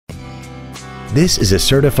This is a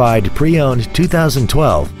certified pre-owned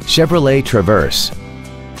 2012 Chevrolet Traverse.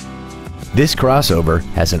 This crossover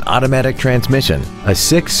has an automatic transmission, a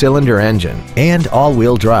 6-cylinder engine, and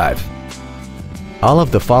all-wheel drive. All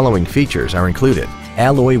of the following features are included: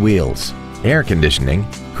 alloy wheels, air conditioning,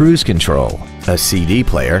 cruise control, a CD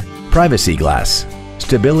player, privacy glass,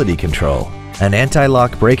 stability control, an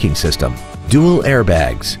anti-lock braking system, dual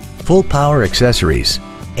airbags, full power accessories,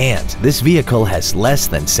 and this vehicle has less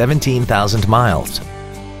than 17,000 miles.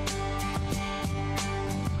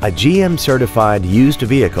 A GM certified used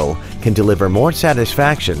vehicle can deliver more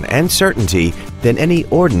satisfaction and certainty than any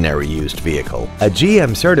ordinary used vehicle. A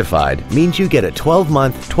GM certified means you get a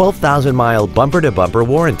 12-month, 12,000-mile bumper-to-bumper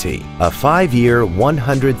warranty, a 5-year,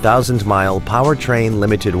 100,000-mile powertrain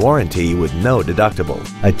limited warranty with no deductible,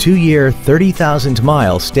 a 2-year,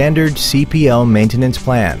 30,000-mile standard CPO maintenance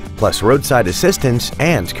plan, plus roadside assistance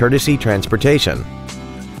and courtesy transportation.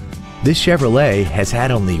 This Chevrolet has had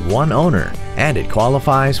only one owner, and it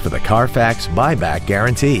qualifies for the Carfax buyback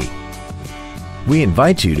guarantee. We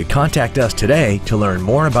invite you to contact us today to learn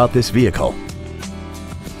more about this vehicle.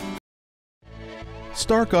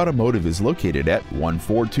 Stark Automotive is located at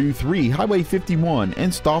 1423 Highway 51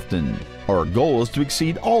 in Stoughton. Our goal is to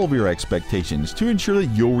exceed all of your expectations to ensure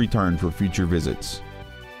that you'll return for future visits.